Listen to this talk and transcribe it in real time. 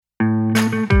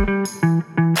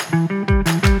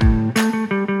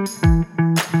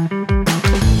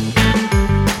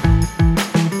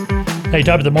Hey,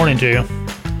 top of the morning to you. A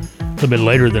little bit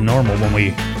later than normal when we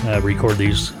record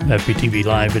these FBTV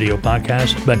live video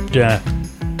podcasts, but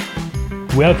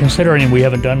well, considering we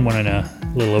haven't done one in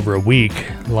a little over a week,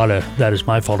 a lot of that is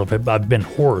my fault. I've been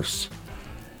hoarse.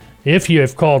 If you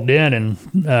have called in and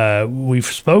we've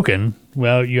spoken,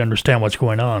 well, you understand what's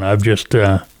going on. I've just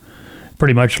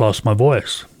pretty much lost my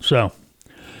voice. So,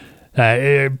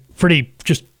 pretty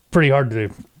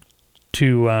hard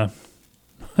to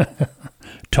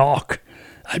talk.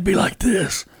 I'd be like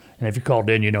this. And if you called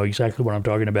in, you know exactly what I'm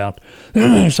talking about. So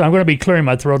I'm going to be clearing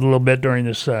my throat a little bit during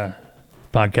this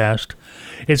podcast.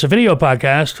 It's a video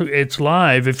podcast. It's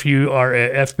live. If you are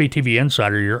a FBTV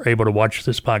insider, you're able to watch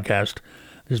this podcast,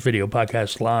 this video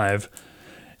podcast live.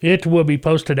 It will be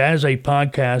posted as a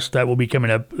podcast that will be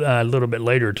coming up a little bit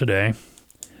later today.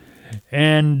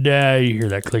 And you hear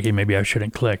that clicking. Maybe I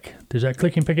shouldn't click. Is that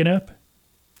clicking picking up?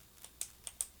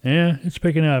 Yeah, it's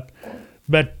picking up.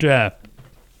 But it'll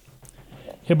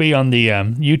be on the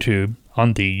YouTube.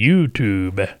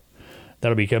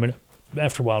 That'll be coming up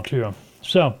after a while, too.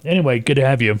 So, anyway, good to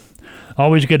have you.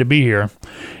 Always good to be here.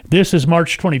 This is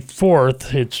March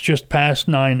 24th. It's just past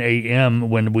 9 a.m.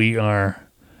 when we are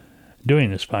doing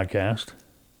this podcast.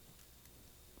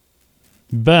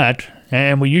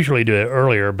 And we usually do it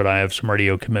earlier, but I have some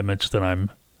radio commitments that I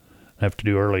have to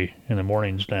do early in the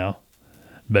mornings now.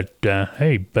 But,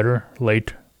 hey, better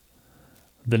late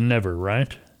than never,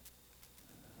 right?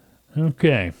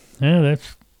 Okay. Yeah,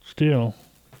 that's still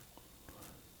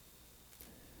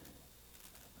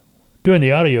doing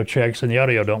the audio checks, and the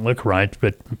audio don't look right,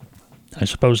 but I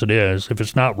suppose it is. If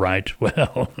it's not right,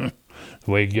 well, the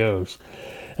way it goes.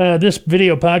 This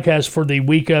video podcast for the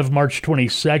week of March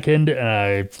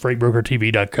 22nd,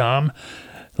 freightbrokertv.com.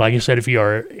 Like I said, if you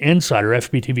are insider,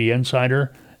 FBTV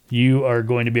insider, you are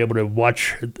going to be able to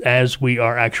watch as we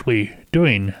are actually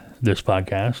doing this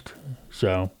podcast.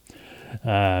 So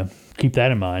keep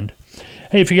that in mind.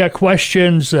 Hey, if you got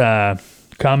questions,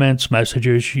 comments,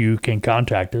 messages, you can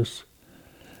contact us.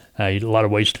 A lot of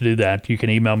ways to do that. You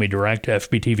can email me direct,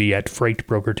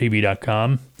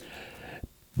 fbtv@freightbrokertv.com.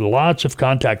 Lots of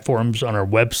contact forms on our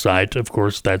website. Of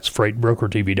course, that's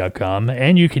freightbrokertv.com.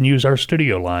 And you can use our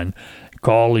studio line.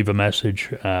 Call, leave a message,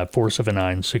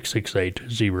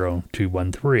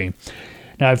 479-668-0213.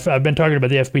 Now, I've been talking about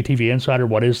the FBTV Insider.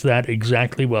 What is that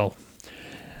exactly? Well,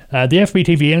 the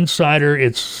FBTV Insider,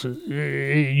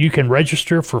 you can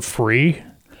register for free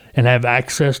and have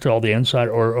access to all the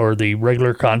insider or the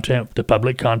regular content, the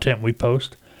public content we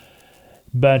post.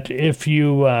 But if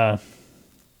you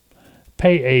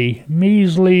pay a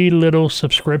measly little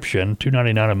subscription,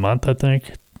 $2.99 a month, I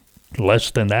think,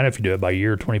 less than that if you do it by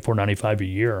year, $24.95 a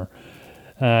year,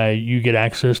 you get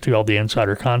access to all the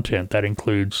insider content. That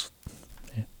includes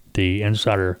the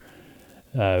insider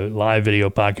live video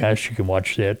podcast. You can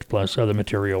watch it, plus other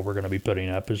material we're going to be putting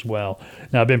up as well.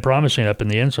 Now, I've been promising up in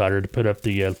the insider to put up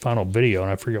the final video,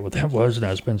 and I forget what that was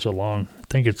now. It's been so long. I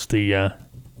think it's the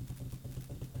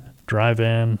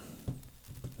drive-in,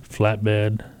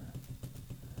 flatbed,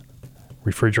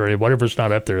 refrigerated, whatever's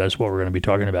not up there, that's what we're going to be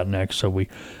talking about next. So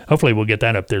hopefully we'll get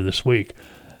that up there this week.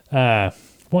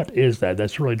 What is that?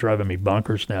 That's really driving me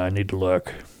bonkers now. I need to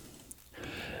look.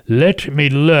 Let me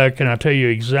look, and I'll tell you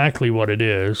exactly what it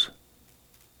is.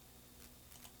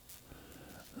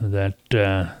 That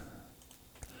the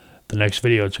next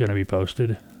video it's going to be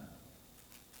posted.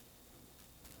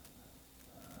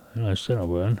 I said I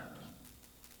would.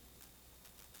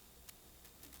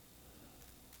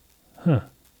 Huh.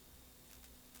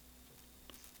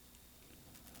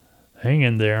 Hang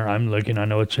in there. I'm looking. I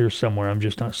know it's here somewhere. I'm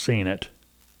just not seeing it.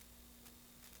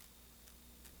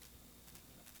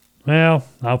 Well,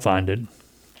 I'll find it.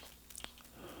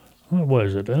 What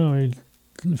was it? Oh,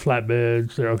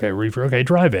 flatbeds. Okay, reefer. Okay,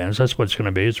 drive-ins. That's what it's going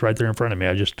to be. It's right there in front of me.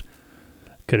 I just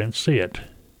couldn't see it.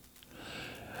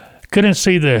 Couldn't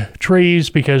see the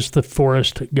trees because the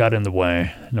forest got in the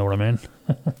way. You know what I mean?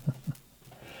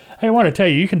 Hey, I want to tell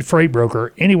you, you can freight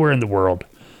broker anywhere in the world.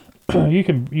 You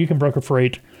can broker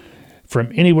freight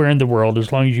from anywhere in the world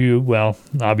as long as you, well,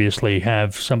 obviously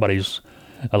have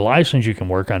a license you can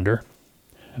work under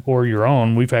or your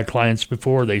own. We've had clients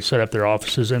before, they set up their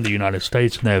offices in the United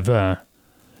States and they have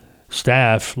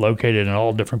staff located in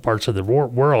all different parts of the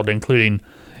world, including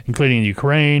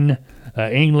Ukraine,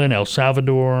 England, El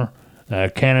Salvador,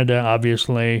 Canada,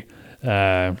 obviously.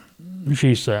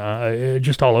 She's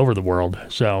just all over the world.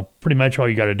 So pretty much all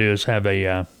you got to do is have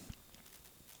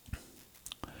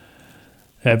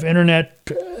internet,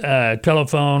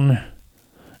 telephone,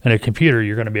 and a computer.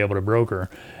 You're going to be able to broker.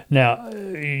 Now,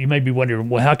 you may be wondering,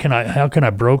 well, how can I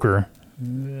broker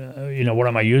what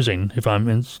am I using if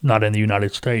I'm not in the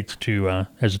United States to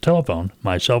as a telephone?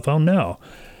 My cell phone? No.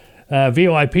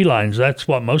 VoIP lines, that's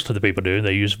what most of the people do.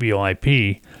 They use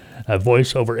VoIP,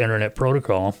 Voice over Internet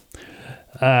Protocol.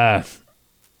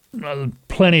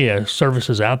 Plenty of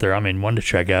services out there. I mean, one to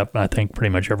check out, I think pretty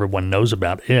much everyone knows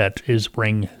about it, is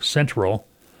Ring Central,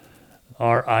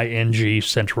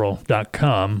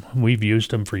 ringcentral.com. We've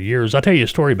used them for years. I'll tell you a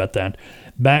story about that.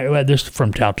 This is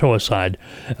from Tautoa side.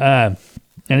 And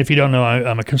if you don't know,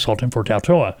 I'm a consultant for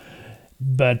Tautoa.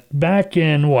 But back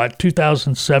in,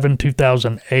 2007,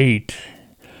 2008,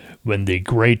 when the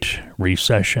Great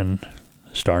Recession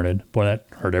started, boy, that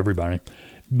hurt everybody.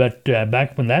 But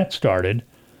back when that started,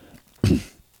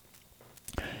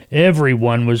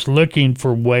 everyone was looking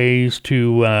for ways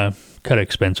to cut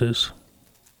expenses.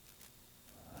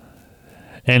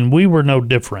 And we were no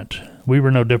different. We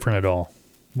were no different at all.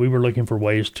 We were looking for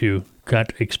ways to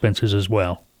cut expenses as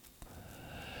well.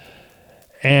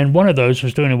 And one of those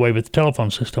was doing away with the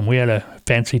telephone system. We had a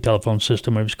fancy telephone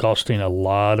system. It was costing a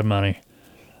lot of money.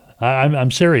 I'm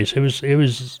serious. It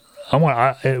was.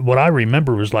 What I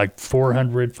remember was like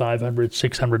 $400, $500,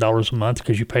 $600 a month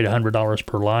because you paid $100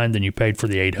 per line. Then you paid for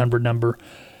the 800 number.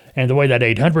 And the way that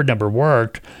 800 number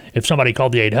worked, if somebody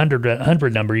called the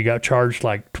 800 number, you got charged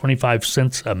like 25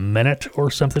 cents a minute or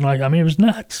something like that. I mean, it was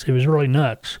nuts. It was really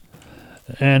nuts.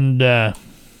 And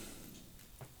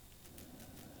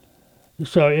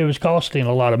so it was costing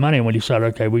a lot of money. And we decided,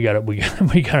 okay, we got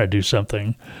to do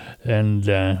something. And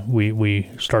we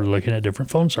started looking at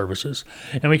different phone services.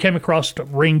 And we came across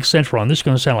Ring Central. And this is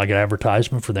going to sound like an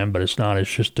advertisement for them, but it's not.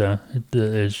 It's just the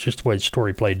way the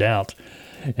story played out.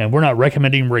 And we're not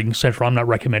recommending Ring Central. I'm not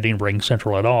recommending Ring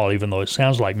Central at all, even though it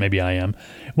sounds like maybe I am.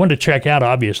 One to check out,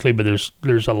 obviously, but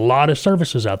there's a lot of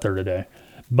services out there today,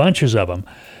 bunches of them.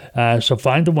 So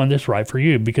find the one that's right for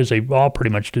you because they all pretty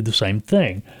much do the same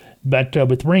thing. But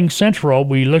with Ring Central,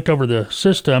 we looked over the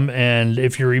system, and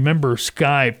if you remember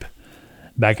Skype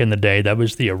back in the day, that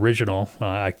was the original,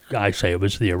 I say it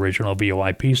was the original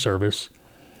VoIP service.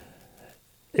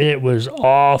 It was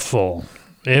awful.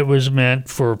 It was meant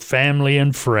for family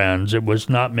and friends. It was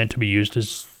not meant to be used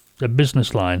as a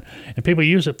business line. And people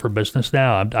use it for business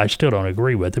now. I still don't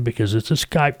agree with it because it's a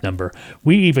Skype number.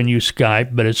 We even use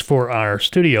Skype, but it's for our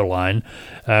studio line.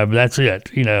 That's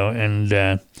it,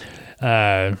 and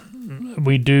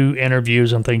we do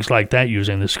interviews and things like that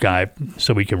using the Skype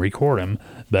so we can record them.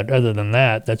 But other than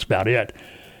that, that's about it.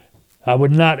 I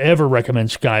would not ever recommend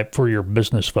Skype for your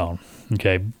business phone.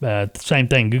 Okay, same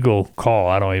thing, Google Call.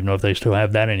 I don't even know if they still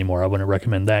have that anymore. I wouldn't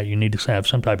recommend that. You need to have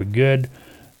some type of good,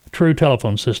 true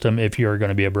telephone system if you're going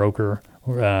to be a broker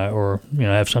or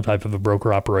have some type of a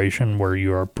broker operation where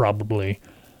you are probably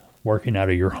working out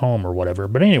of your home or whatever.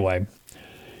 But anyway,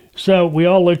 so we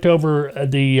all looked over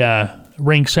the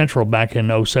Ring Central back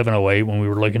in 07, 08 when we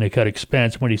were looking to cut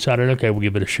expense. And we decided, okay, we'll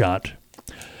give it a shot.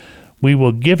 We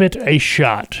will give it a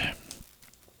shot.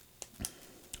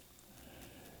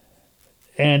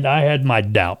 And I had my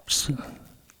doubts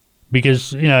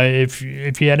because, if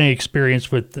you had any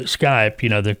experience with Skype,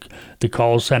 the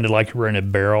calls sounded like you were in a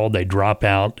barrel. They drop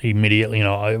out immediately,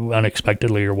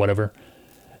 unexpectedly or whatever,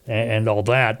 and all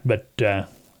that. But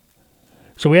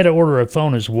so we had to order a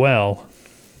phone as well,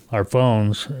 our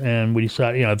phones, and we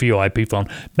decided, a VoIP phone.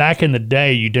 Back in the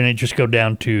day, you didn't just go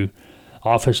down to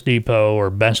Office Depot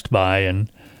or Best Buy and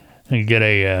get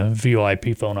a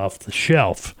VoIP phone off the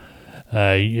shelf.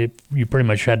 You pretty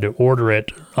much had to order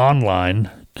it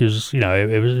online because,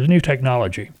 it was new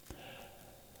technology.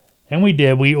 And we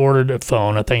did. We ordered a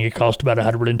phone. I think it cost about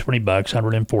 $120,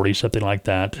 $140, something like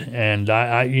that. And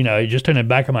I just in the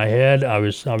back of my head, I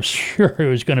was sure it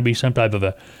was going to be some type of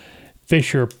a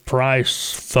Fisher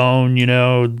Price phone,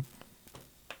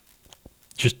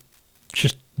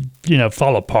 just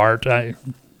fall apart. And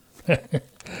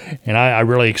I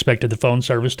really expected the phone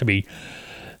service to be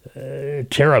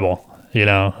terrible.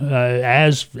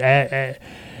 As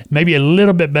maybe a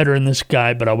little bit better in this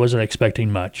guy, but I wasn't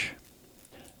expecting much.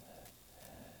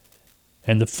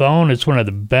 And the phone, it's one of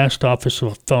the best office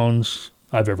phones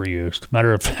I've ever used.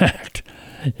 Matter of fact,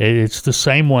 it's the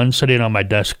same one sitting on my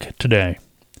desk today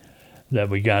that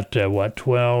we got,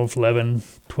 12, 11,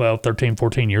 12, 13,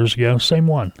 14 years ago. Same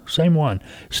one.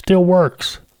 Still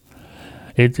works.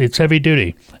 It's heavy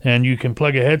duty, and you can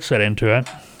plug a headset into it,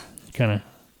 kind of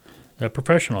a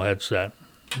professional headset,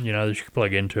 that you can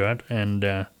plug into it, and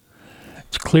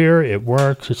it's clear, it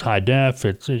works, it's high def,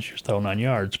 it's just the whole 9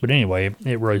 yards. But anyway,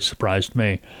 it really surprised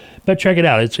me. But check it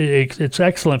out. It's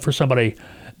excellent for somebody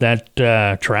that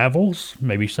travels,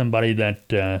 maybe somebody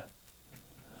that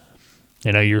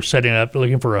You're setting up,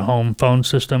 looking for a home phone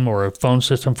system or a phone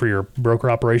system for your broker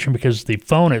operation, because the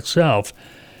phone itself,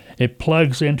 it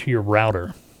plugs into your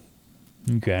router.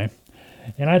 Okay.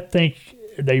 And I think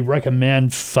they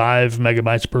recommend 5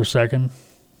 megabytes per second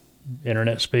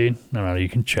internet speed. I don't know, you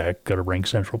can check. Go to Ring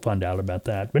Central, find out about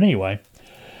that. But anyway,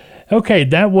 okay,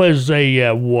 that was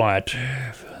a,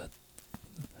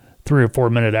 3 or 4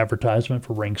 minute advertisement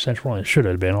for Ring Central, and it should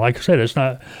have been. Like I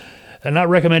said, I'm not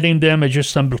recommending them. It's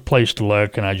just some place to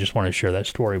look, and I just want to share that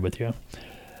story with you.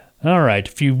 All right,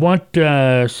 if you want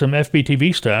some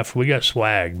FBTV stuff, we got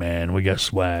swag, man. We got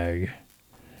swag.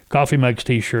 Coffee mugs,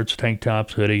 T-shirts, tank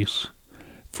tops, hoodies.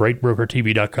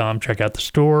 FreightBrokerTV.com. Check out the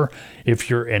store. If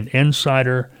you're an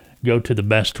insider, go to the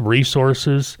best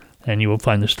resources, and you will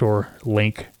find the store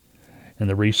link in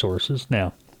the resources.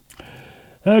 Now,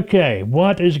 okay,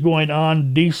 what is going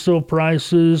on? Diesel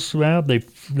prices, well, they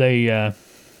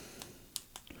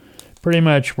pretty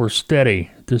much were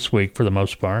steady this week for the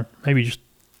most part. Maybe just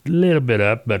a little bit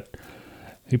up, but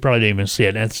you probably didn't even see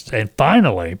it. And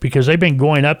finally, because they've been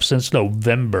going up since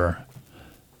November.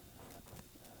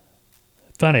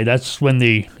 Funny, that's when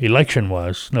the election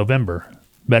was, November.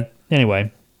 But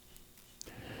anyway,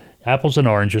 apples and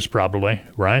oranges probably,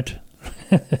 right?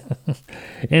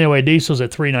 Anyway, diesel's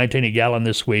at $3.19 a gallon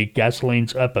this week.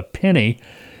 Gasoline's up a penny.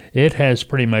 It has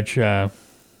pretty much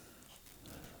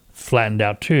flattened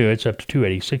out too. It's up to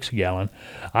 $2.86 a gallon.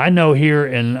 I know here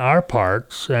in our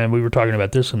parts, and we were talking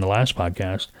about this in the last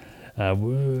podcast,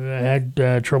 we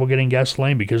had trouble getting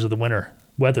gasoline because of the winter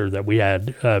weather that we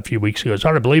had a few weeks ago. It's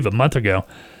hard to believe a month ago.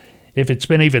 If it's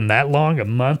been even that long, a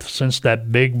month since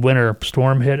that big winter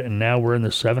storm hit, and now we're in the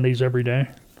 70s every day.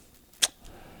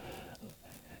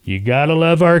 You gotta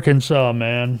love Arkansas,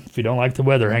 man. If you don't like the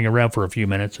weather, hang around for a few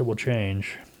minutes. It will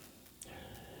change.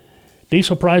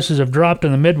 Diesel prices have dropped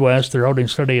in the Midwest. They're holding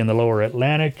steady in the lower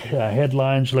Atlantic.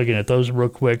 Headlines, looking at those real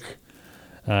quick.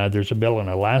 There's a bill in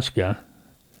Alaska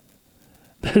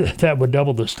that would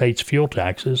double the state's fuel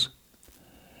taxes.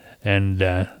 And,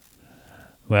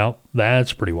 well,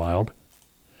 that's pretty wild.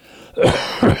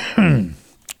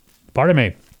 Pardon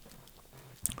me.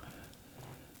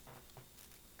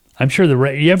 I'm sure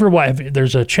you ever watch,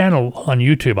 there's a channel on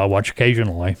YouTube I watch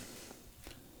occasionally.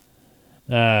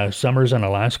 Summers in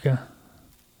Alaska.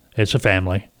 It's a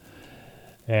family.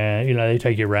 And, they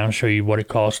take you around, show you what it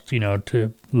costs,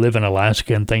 to live in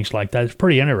Alaska and things like that. It's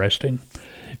pretty interesting.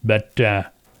 But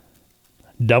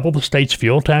double the state's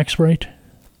fuel tax rate?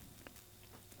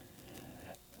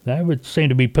 That would seem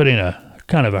to be putting a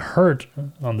kind of a hurt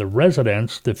on the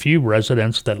residents, the few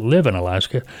residents that live in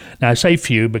Alaska. Now, I say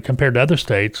few, but compared to other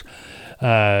states,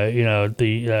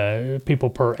 the people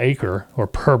per acre or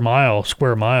per mile,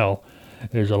 square mile,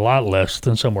 is a lot less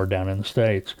than somewhere down in the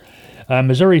States.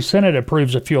 Missouri Senate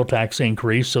approves a fuel tax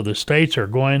increase, so the states are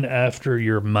going after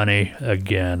your money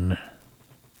again.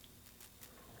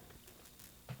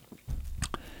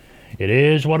 It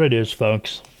is what it is,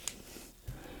 folks.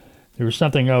 There was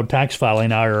something, tax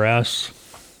filing, IRS.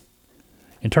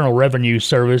 Internal Revenue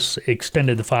Service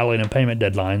extended the filing and payment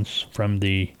deadlines from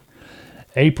the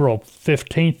April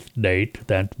 15th date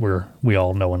that we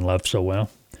all know and love so well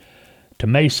to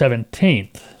May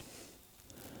 17th.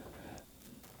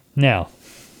 Now,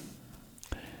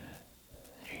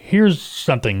 here's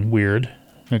something weird.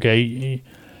 Okay,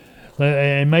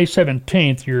 on May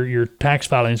 17th, your tax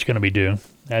filing is going to be due,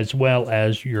 as well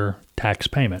as your tax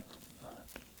payment.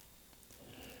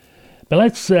 But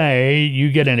let's say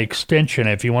you get an extension.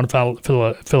 If you want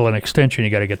to fill an extension, you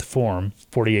got to get the form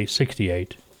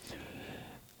 4868.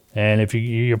 And if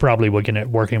you're probably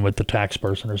working with the tax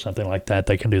person or something like that,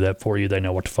 they can do that for you. They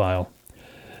know what to file.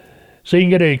 So you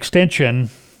can get an extension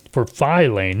for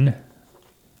filing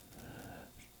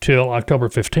till October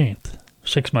 15th,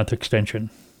 6-month extension.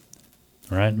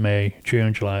 All right, May,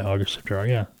 June, July, August, September.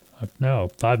 Yeah,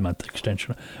 no, 5-month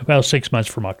extension. Well, 6 months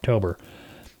from October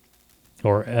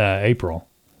or April.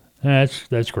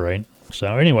 That's great.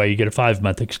 So anyway, you get a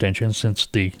 5-month extension since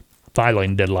the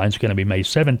filing deadline is going to be May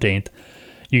 17th.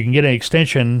 You can get an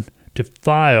extension to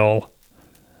file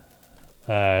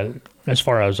as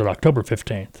far as October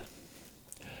 15th.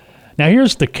 Now,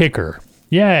 here's the kicker.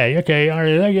 Yeah, okay, all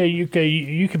right, okay,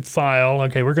 you can file.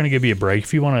 Okay, we're going to give you a break.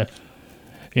 If you want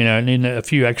to, need a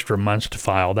few extra months to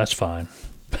file, that's fine.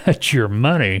 But your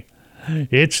money,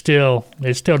 it still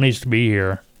needs to be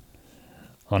here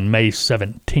on May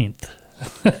 17th.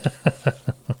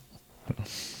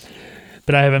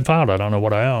 But I haven't filed. I don't know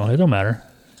what I owe. It don't matter.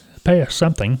 Pay us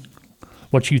something,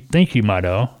 what you think you might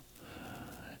owe.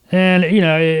 And,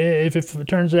 if it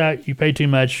turns out you pay too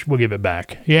much, we'll give it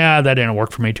back. Yeah, that didn't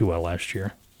work for me too well last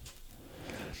year.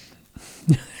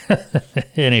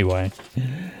 Anyway,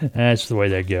 that's the way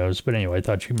that goes. But anyway, I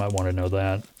thought you might want to know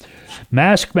that.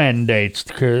 Mask mandates.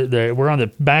 We're on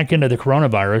the back end of the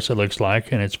coronavirus, it looks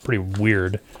like, and it's pretty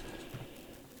weird.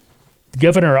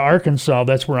 Governor of Arkansas,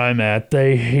 that's where I'm at.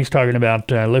 He's talking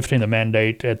about lifting the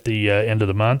mandate at the end of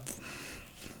the month.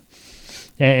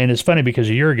 And it's funny because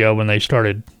a year ago when they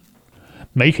started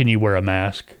making you wear a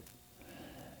mask,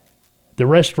 the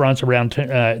restaurants around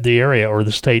the area or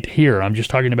the state here, I'm just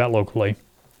talking about locally,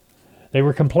 they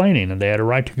were complaining, and they had a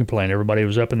right to complain. Everybody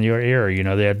was up in the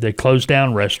air. They closed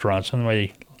down restaurants, and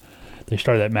they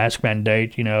started that mask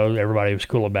mandate. Everybody was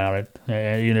cool about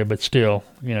it. But still,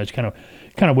 it's kind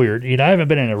of weird. I haven't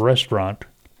been in a restaurant,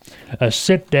 a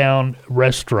sit-down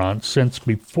restaurant, since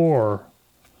before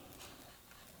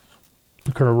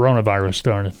the coronavirus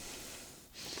started.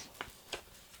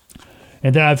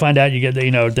 And then I find out you get here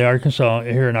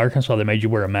in Arkansas, they made you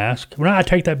wear a mask. Well, I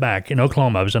take that back. In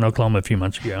Oklahoma, I was in Oklahoma a few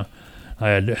months ago.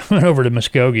 I went over to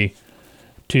Muskogee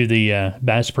to the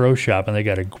Bass Pro Shop, and they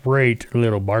got a great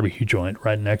little barbecue joint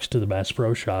right next to the Bass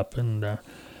Pro Shop. And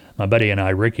my buddy and I,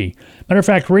 Ricky. Matter of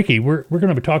fact, Ricky, we're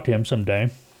going to talk to him someday.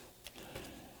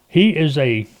 He is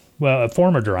a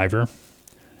former driver,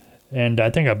 and I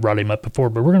think I brought him up before,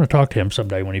 but we're going to talk to him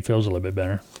someday when he feels a little bit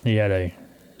better. He had a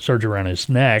surgery around his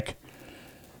neck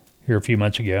here a few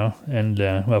months ago, and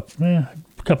a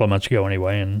couple of months ago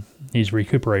anyway, and he's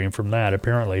recuperating from that.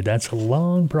 Apparently, that's a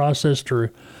long process to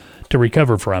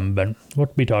recover from, but we'll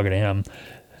be talking to him.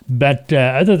 But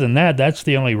other than that, that's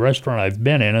the only restaurant I've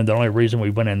been in, and the only reason we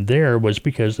went in there was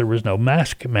because there was no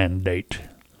mask mandate.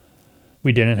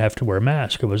 We didn't have to wear a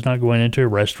mask. It was not going into a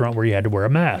restaurant where you had to wear a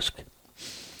mask.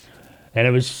 And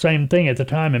it was the same thing at the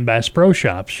time in Bass Pro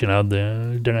Shops, they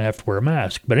didn't have to wear a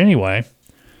mask. But anyway,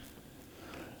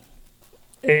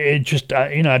 it just,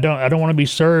 I don't want to be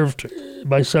served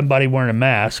by somebody wearing a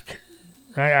mask.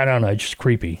 I don't know, just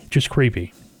creepy, just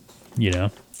creepy.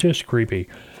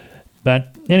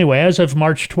 But anyway, as of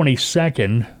March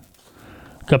 22nd,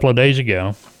 a couple of days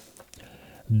ago,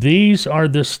 these are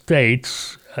the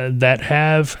states that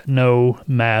have no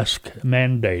mask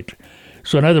mandate.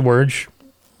 So in other words,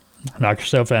 knock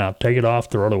yourself out, take it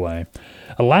off, throw it away.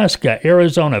 Alaska,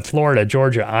 Arizona, Florida,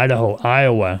 Georgia, Idaho,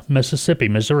 Iowa, Mississippi,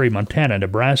 Missouri, Montana,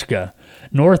 Nebraska,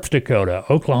 North Dakota,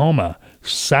 Oklahoma,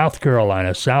 South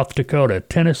Carolina, South Dakota,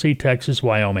 Tennessee, Texas,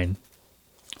 Wyoming.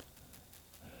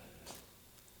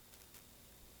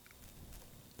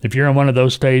 If you're in one of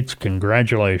those states,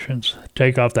 congratulations.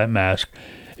 Take off that mask.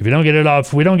 If we don't get it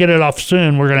off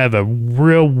soon, we're going to have a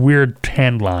real weird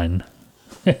tan line.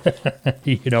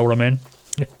 You know what I mean?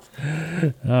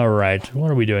 All right.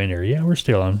 What are we doing here? Yeah, we're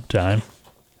still on time.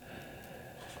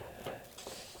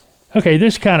 Okay,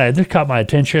 this caught my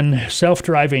attention.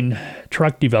 Self-driving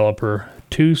truck developer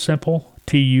TU Simple.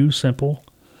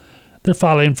 They're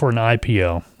filing for an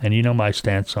IPO. And you know my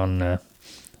stance on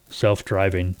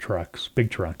self-driving trucks, big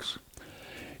trucks.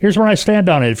 Here's where I stand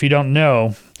on it. If you don't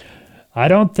know, I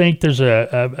don't think there's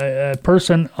a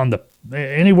person on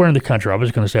anywhere in the country. I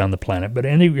was going to say on the planet, but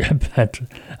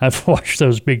I've watched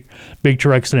those big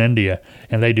trucks in India,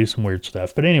 and they do some weird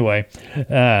stuff. But anyway,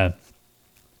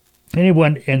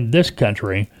 anyone in this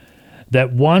country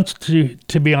that wants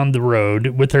to be on the road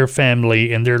with their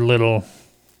family in their little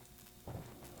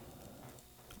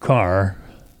car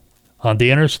on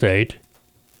the interstate,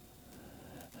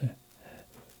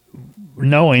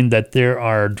 knowing that there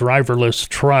are driverless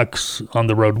trucks on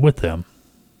the road with them.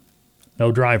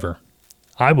 No driver.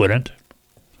 I wouldn't.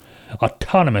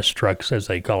 Autonomous trucks, as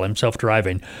they call them,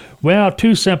 self-driving. Well,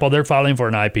 TU Simple, they're filing for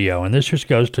an IPO, and this just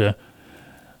goes to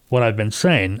what I've been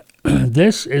saying.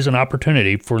 This is an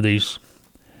opportunity for these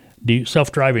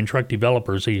self-driving truck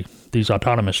developers, these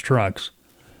autonomous trucks.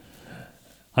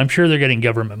 I'm sure they're getting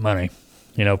government money,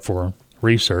 for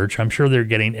research. I'm sure they're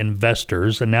getting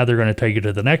investors, and now they're going to take it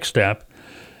to the next step,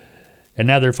 and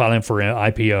now they're filing for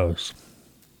IPOs.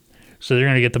 So they're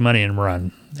going to get the money and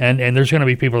run, and there's going to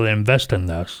be people that invest in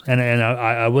this, and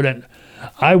I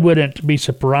wouldn't be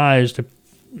surprised if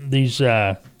these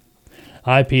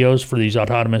IPOs for these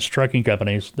autonomous trucking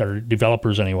companies that are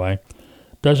developers anyway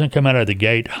doesn't come out of the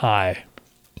gate high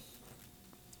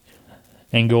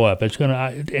and go up. It's going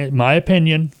to, in my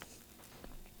opinion,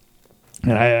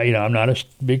 and I'm not a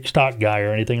big stock guy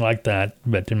or anything like that,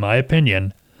 but in my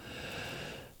opinion,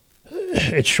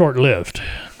 it's short-lived.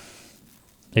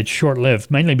 It's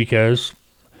short-lived, mainly because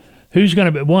who's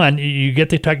going to be, one, you get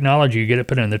the technology, you get it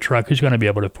put in the truck, who's going to be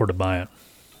able to afford to buy it?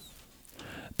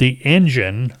 The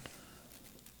engine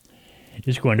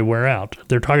is going to wear out.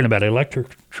 They're talking about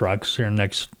electric trucks here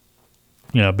next,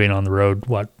 being on the road,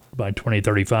 by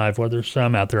 2035. Well, there's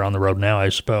some out there on the road now, I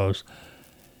suppose.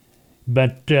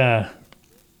 But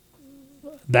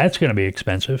that's going to be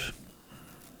expensive.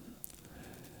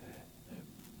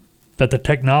 But the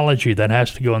technology that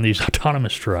has to go in these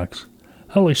autonomous trucks,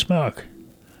 holy smoke.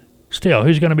 Still,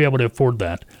 who's going to be able to afford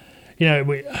that?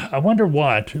 I wonder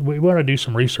what. We want to do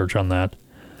some research on that.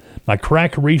 My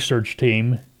crack research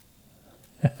team,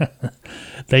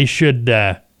 they should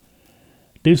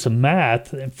do some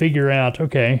math and figure out,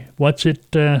 okay, what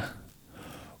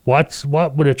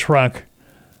would a truck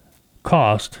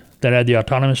cost that had the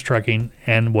autonomous trucking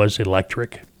and was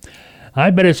electric? I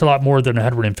bet it's a lot more than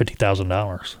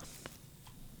 $150,000.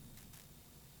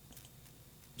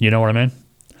 You know what I mean?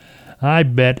 I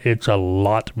bet it's a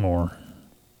lot more.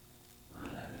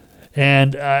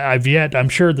 And I'm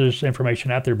sure there's information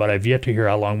out there, but I've yet to hear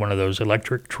how long one of those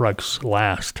electric trucks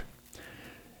last.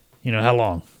 How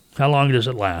long? How long does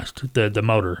it last? The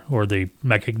motor or the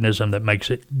mechanism that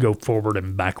makes it go forward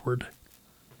and backward.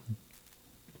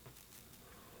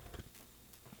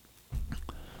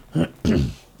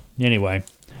 Anyway,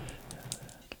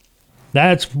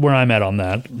 that's where I'm at on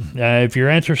that. If you're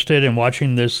interested in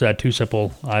watching this Too Simple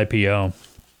IPO,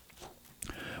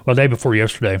 day before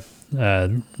yesterday,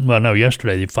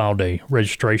 yesterday they filed a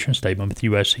registration statement with the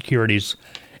U.S. Securities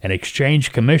and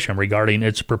Exchange Commission regarding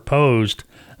its proposed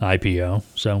IPO,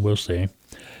 so we'll see.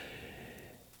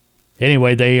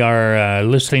 Anyway, they are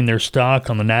listing their stock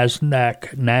on the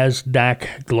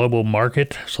NASDAQ Global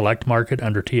Market, Select Market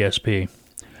under TSP.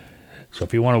 So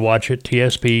if you want to watch it,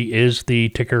 TSP is the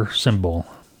ticker symbol.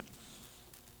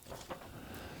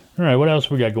 All right, what else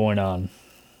we got going on?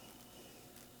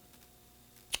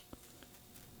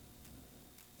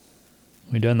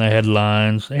 We done the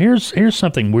headlines. Here's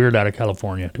something weird out of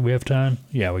California. Do we have time?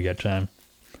 Yeah, we got time.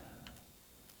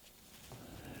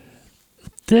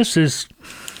 This is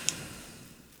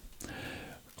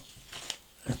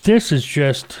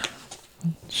just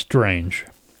strange.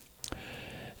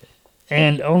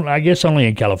 And I guess only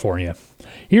in California.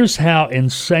 Here's how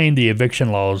insane the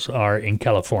eviction laws are in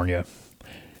California.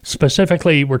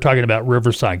 Specifically, we're talking about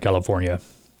Riverside, California.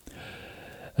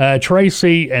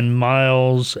 Tracy and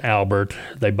Miles Albert,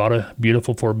 they bought a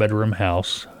beautiful 4-bedroom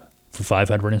house for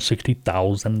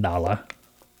 $560,000.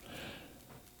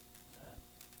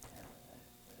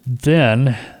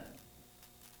 Then,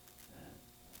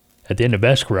 at the end of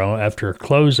escrow, after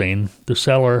closing, the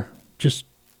seller just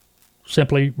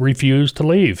simply refused to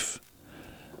leave.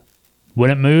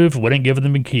 Wouldn't move, wouldn't give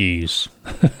them the keys.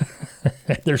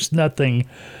 There's nothing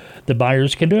the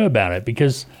buyers can do about it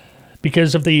because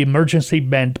of the emergency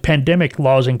pandemic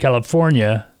laws in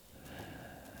California.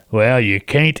 Well, you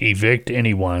can't evict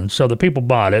anyone. So the people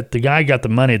bought it. The guy got the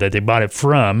money that they bought it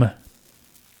from.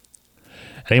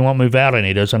 And he won't move out, and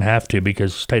he doesn't have to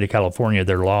because the state of California,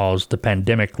 their laws, the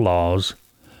pandemic laws,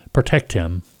 protect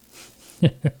him.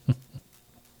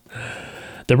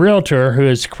 The realtor, who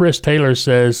is Chris Taylor,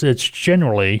 says it's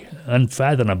generally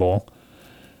unfathomable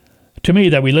to me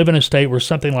that we live in a state where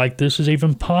something like this is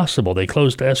even possible. They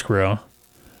closed escrow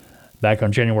back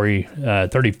on January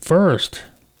 31st,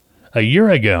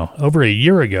 over a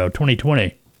year ago,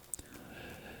 2020.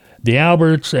 The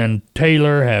Alberts and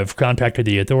Taylor have contacted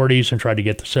the authorities and tried to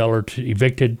get the seller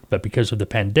evicted, but because of the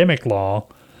pandemic law,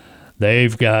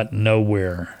 they've got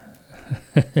nowhere.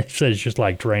 It's just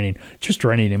like draining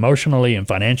emotionally and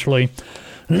financially.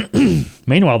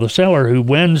 Meanwhile, the seller, who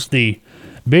wins the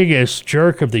biggest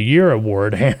Jerk of the Year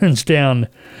award, hands down,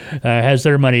 has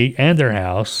their money and their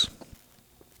house.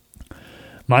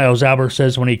 Miles Albert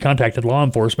says when he contacted law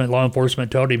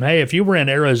enforcement told him, hey, if you were in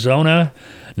Arizona,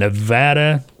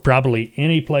 Nevada, probably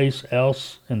any place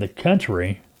else in the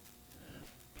country,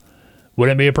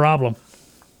 wouldn't be a problem.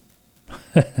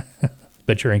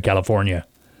 But you're in California.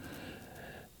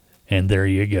 And there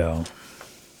you go.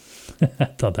 I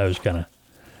thought that was kind of,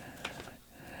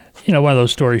 one of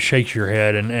those stories shakes your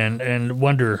head and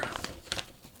wonder.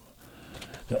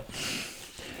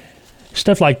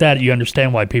 Stuff like that, you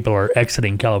understand why people are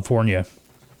exiting California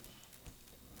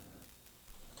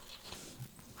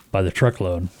by the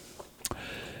truckload.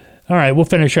 All right, we'll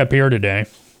finish up here today.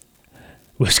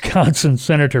 Wisconsin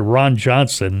Senator Ron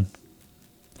Johnson.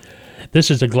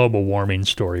 This is a global warming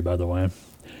story, by the way.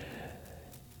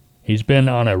 He's been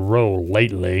on a roll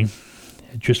lately.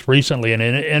 Just recently in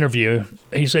an interview,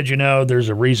 he said, there's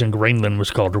a reason Greenland was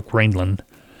called Greenland.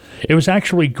 It was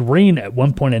actually green at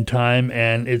one point in time,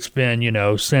 and it's been,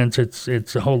 since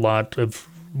it's a whole lot of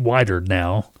wider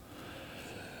now.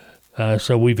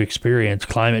 So we've experienced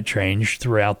climate change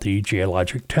throughout the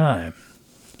geologic time.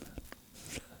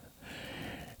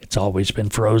 It's always been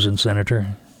frozen,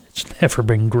 Senator. It's never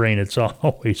been green. It's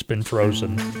always been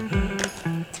frozen.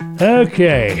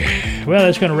 Okay. Well,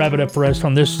 that's going to wrap it up for us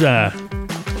on this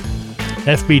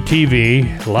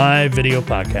FBTV live video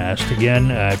podcast.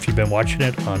 Again, if you've been watching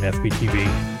it on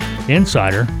FBTV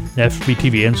Insider,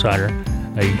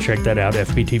 you can check that out,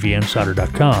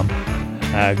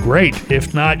 fbtvinsider.com. Great.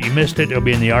 If not, you missed it. It'll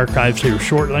be in the archives here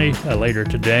shortly, later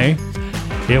today.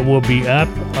 It will be up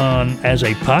on as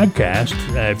a podcast.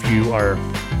 If you are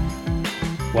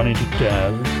wanting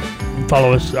to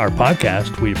follow us, our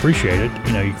podcast, we appreciate it.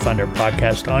 You know, you can find our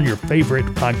podcast on your favorite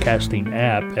podcasting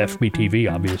app, FBTV,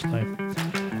 obviously.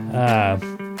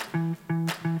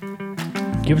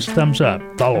 Give us a thumbs up,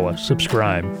 follow us,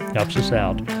 subscribe, helps us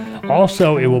out.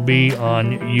 Also, it will be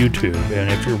on YouTube, and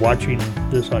if you're watching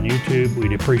this on YouTube,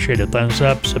 we'd appreciate a thumbs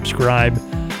up, subscribe.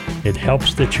 It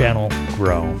helps the channel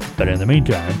grow. But in the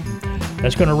meantime,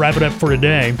 that's going to wrap it up for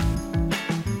today.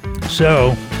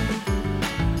 So,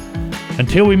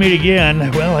 until we meet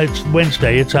again, well, it's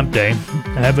Wednesday, it's hump day.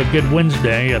 Have a good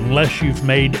Wednesday. Unless you've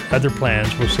made other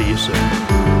plans, we'll see you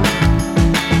soon.